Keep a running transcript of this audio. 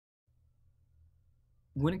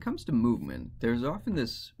when it comes to movement, there's often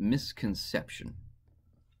this misconception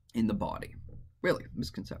in the body, really,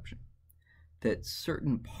 misconception, that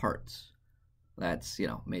certain parts, that's,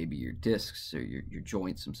 maybe your discs or your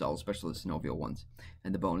joints themselves, especially the synovial ones,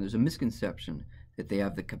 and the bone, there's a misconception that they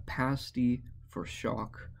have the capacity for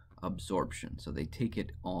shock absorption. So they take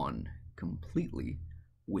it on completely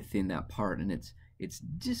within that part, and it's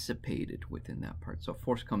dissipated within that part. So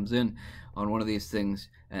force comes in on one of these things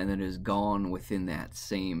and then is gone within that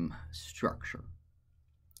same structure.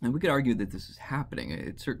 And we could argue that this is happening.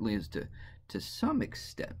 It certainly is to some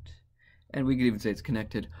extent. And we could even say it's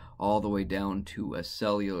connected all the way down to a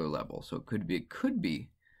cellular level. So it could be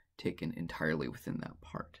taken entirely within that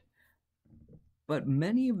part. But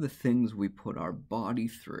many of the things we put our body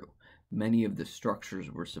through, many of the structures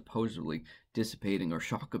we're supposedly dissipating or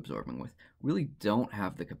shock absorbing with, really don't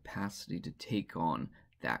have the capacity to take on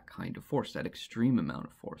that kind of force, that extreme amount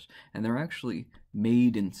of force. And they're actually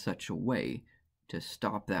made in such a way to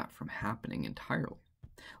stop that from happening entirely.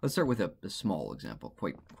 Let's start with a small example,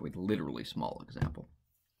 quite literally small example.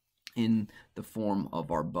 In the form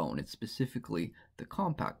of our bone, it's specifically the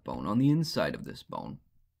compact bone. On the inside of this bone,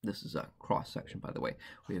 this is a cross-section, by the way,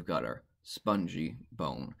 we've got our spongy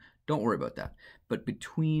bone. Don't worry about that. But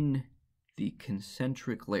between the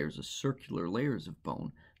concentric layers, the circular layers of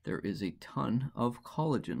bone, there is a ton of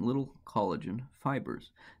collagen, little collagen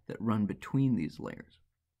fibers that run between these layers.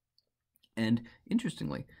 And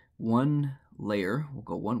interestingly, one layer will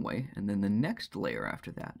go one way, and then the next layer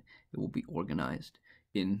after that, it will be organized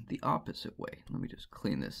in the opposite way. Let me just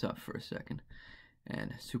clean this up for a second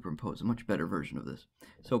and superimpose a much better version of this.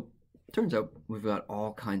 So it turns out we've got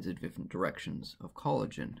all kinds of different directions of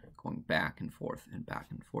collagen going back and forth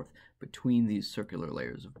between these circular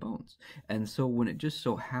layers of bones. And so when it just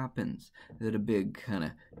so happens that a big kind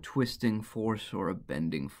of twisting force or a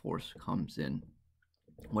bending force comes in,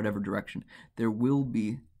 whatever direction, there will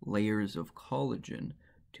be layers of collagen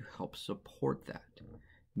to help support that.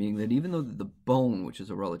 Meaning that even though the bone, which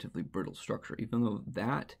is a relatively brittle structure, even though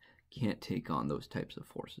that can't take on those types of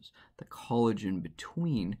forces, the collagen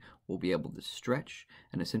between will be able to stretch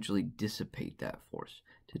and essentially dissipate that force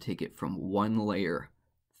to take it from one layer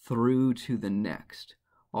through to the next,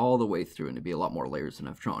 all the way through, and it'd be a lot more layers than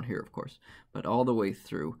I've drawn here, of course, but all the way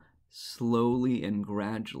through, slowly and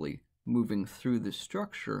gradually moving through the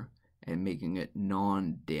structure and making it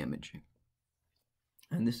non-damaging.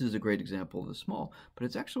 And this is a great example of the small, but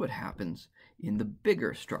it's actually what happens in the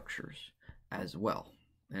bigger structures as well.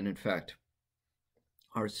 And in fact,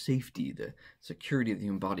 our safety, the security of the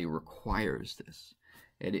human body requires this.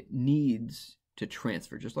 And it needs to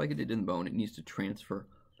transfer, just like it did in the bone, it needs to transfer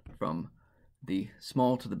from the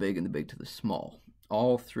small to the big and the big to the small,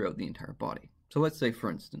 all throughout the entire body. So let's say, for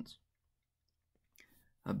instance,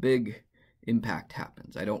 a big impact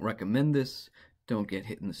happens. I don't recommend this. Don't get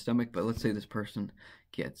hit in the stomach, but let's say this person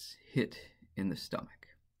gets hit in the stomach.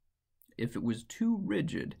 If it was too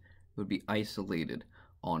rigid, it would be isolated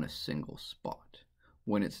on a single spot.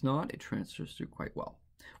 When it's not, it transfers through quite well.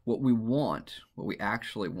 What we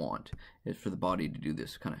actually want, is for the body to do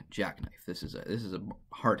this kind of jackknife. This is a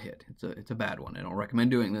hard hit. It's a bad one. I don't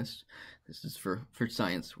recommend doing this. This is for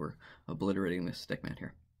science. We're obliterating this stickman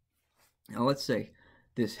here. Now let's say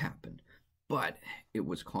this happened, but it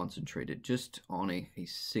was concentrated just on a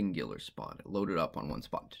singular spot. It loaded up on one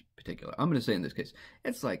spot in particular. I'm going to say in this case,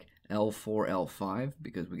 it's like L4, L5,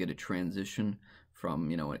 because we get a transition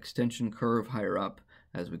from, an extension curve higher up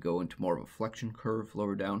as we go into more of a flexion curve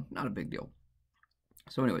lower down. Not a big deal.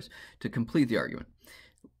 So anyways, to complete the argument,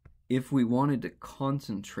 if we wanted to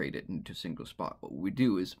concentrate it into a single spot, what we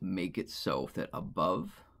do is make it so that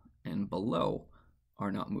above and below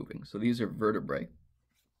are not moving. So these are vertebrae,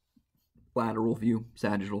 lateral view,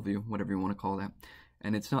 sagittal view, whatever you want to call that,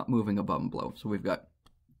 and it's not moving above and below. So we've got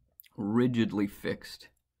rigidly fixed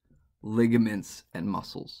ligaments and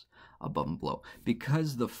muscles above and below.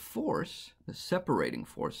 Because the force, the separating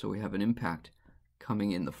force, so we have an impact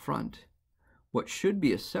coming in the front, what should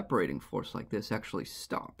be a separating force like this actually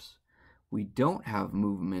stops. We don't have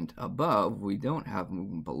movement above, we don't have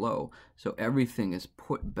movement below, so everything is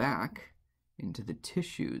put back into the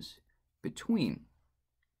tissues between.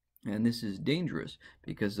 And this is dangerous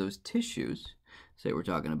because those tissues, say we're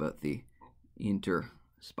talking about the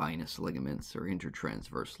interspinous ligaments or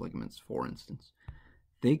intertransverse ligaments, for instance,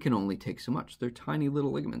 they can only take so much. They're tiny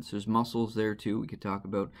little ligaments. There's muscles there too. We could talk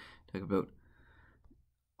about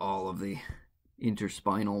all of the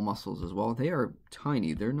interspinal muscles as well. They are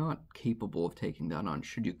tiny. They're not capable of taking that on.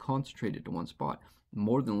 Should you concentrate it to one spot,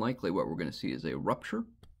 more than likely what we're going to see is a rupture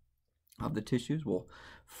of the tissues. We'll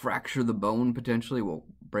fracture the bone potentially. We'll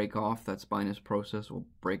break off that spinous process. We'll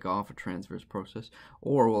break off a transverse process.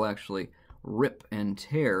 Or we'll actually rip and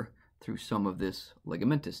tear through some of this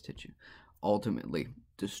ligamentous tissue, ultimately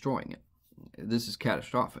destroying it. This is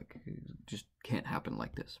catastrophic. It just can't happen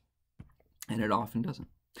like this. And it often doesn't.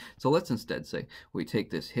 So let's instead say we take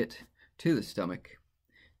this hit to the stomach,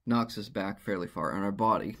 knocks us back fairly far, and our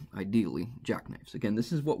body, ideally, jackknifes. Again,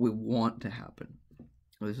 this is what we want to happen.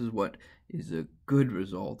 This is what is a good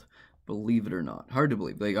result, believe it or not. Hard to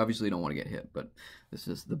believe. They obviously don't want to get hit, but this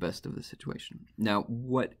is the best of the situation. Now,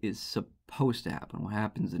 what is supposed to happen, what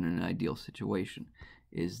happens in an ideal situation,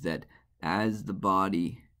 is that as the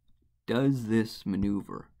body does this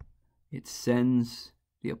maneuver, it sends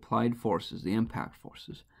the applied forces, the impact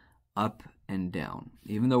forces, up and down.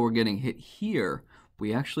 Even though we're getting hit here,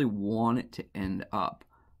 we actually want it to end up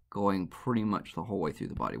going pretty much the whole way through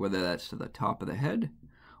the body, whether that's to the top of the head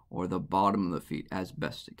or the bottom of the feet as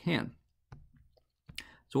best it can.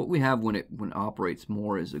 So what we have when it operates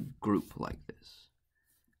more as a group like this,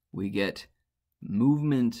 we get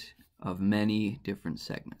movement of many different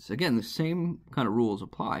segments. Again, the same kind of rules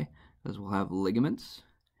apply, as we'll have ligaments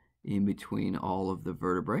in between all of the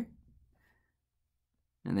vertebrae,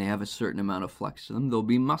 and they have a certain amount of flex to them. There'll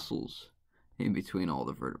be muscles in between all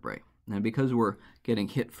the vertebrae. And because we're getting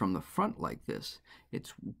hit from the front like this,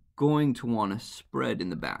 it's going to want to spread in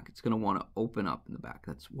the back. It's going to want to open up in the back.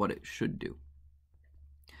 That's what it should do.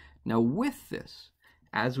 Now with this,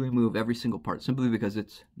 as we move every single part, simply because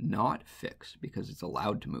it's not fixed, because it's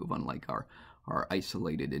allowed to move, unlike our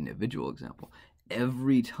isolated individual example,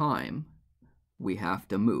 every time we have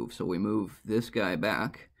to move. So we move this guy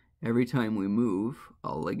back. Every time we move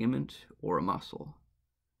a ligament or a muscle,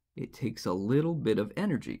 it takes a little bit of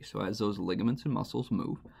energy. So as those ligaments and muscles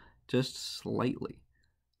move, just slightly,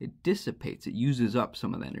 it dissipates. It uses up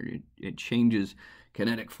some of the energy. It changes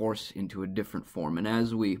kinetic force into a different form. And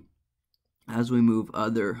as we move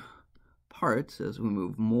other parts, as we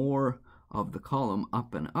move more of the column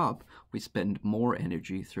up and up, we spend more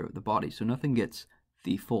energy throughout the body. So nothing gets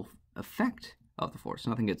the full effect of the force.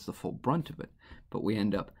 Nothing gets the full brunt of it. But we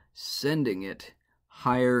end up sending it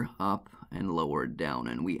higher up and lower down.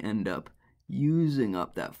 And we end up using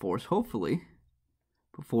up that force, hopefully,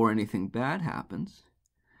 before anything bad happens.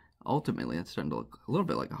 Ultimately, it's starting to look a little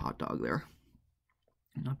bit like a hot dog there.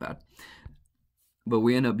 Not bad. But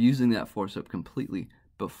we end up using that force up completely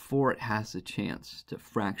before it has a chance to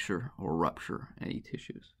fracture or rupture any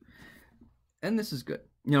tissues. And this is good.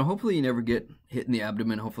 You know, hopefully you never get hit in the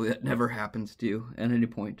abdomen. Hopefully that never happens to you at any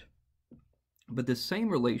point. But the same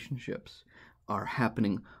relationships are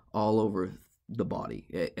happening all over the body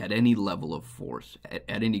at any level of force at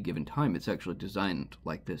any given time. It's actually designed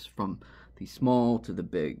like this, from the small to the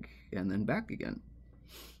big and then back again.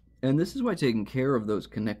 And this is why taking care of those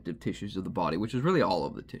connective tissues of the body, which is really all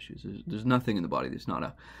of the tissues. There's nothing in the body that's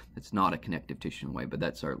not a connective tissue in a way, but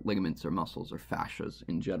that's our ligaments, our muscles, our fascias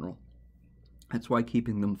in general. That's why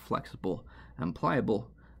keeping them flexible and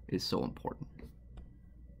pliable is so important.